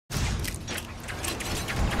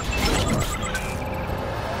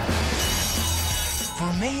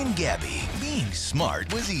Renee and Gabby, being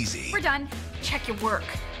smart was easy. We're done. Check your work.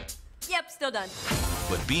 Yep, still done.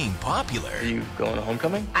 But being popular Are you going to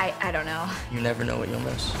homecoming? I don't know. You never know what you'll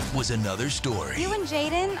miss. was another story. You and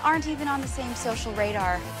Jaden aren't even on the same social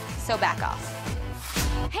radar, so back off.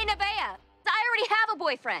 Hey, Nevaeh, I already have a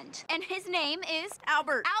boyfriend, and his name is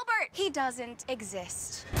Albert. Albert. He doesn't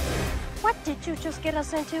exist. What did you just get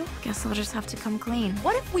us into? Guess I'll just have to come clean.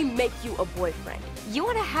 What if we make you a boyfriend? You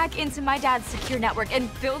want to hack into my dad's secure network and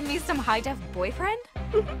build me some high-def boyfriend?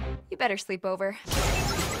 You better sleep over.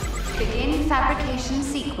 Begin fabrication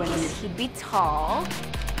sequence. He'd be tall,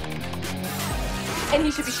 And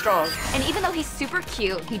he should be strong. and even though he's super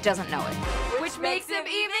cute, he doesn't know it. Which makes him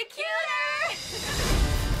even cuter!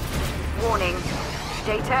 Warning,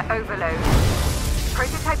 data overload.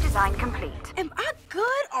 Prototype design complete. Am I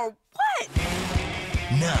good or what?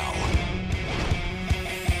 Now,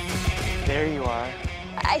 There you are.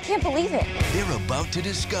 I can't believe it. they're about to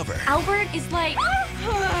discover Albert is like...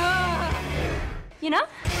 You know?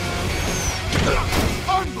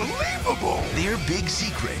 Unbelievable! their big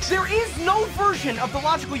secret There is no version of the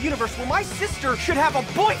logical universe where my sister should have a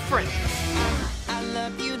boyfriend. I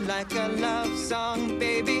love you like a love song,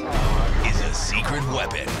 baby. is a secret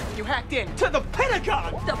weapon. You hacked in to the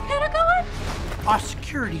Pentagon. The Pentagon? Our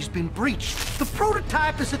security's been breached. The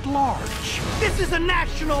prototype is at large. This is a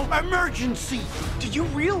national emergency. Do you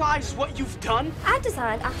realize what you've done? I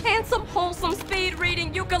designed a handsome, wholesome,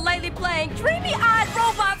 speed-reading, ukulele-playing, dreamy-eyed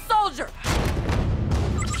robot soldier.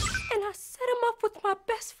 And I set him up with my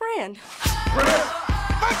best friend.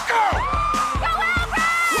 Let's go!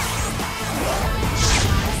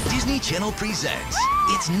 Disney Channel presents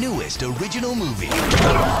its newest original movie,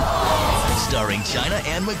 starring China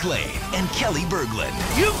Anne McClain and Kelly Berglund.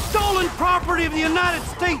 You've stolen property of the United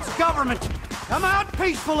States government. Come out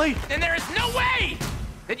peacefully. Then there is no way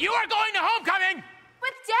that you are going to homecoming.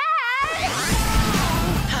 But Dad!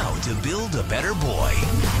 How to Build a Better Boy.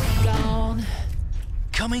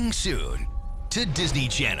 Coming soon to Disney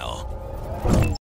Channel.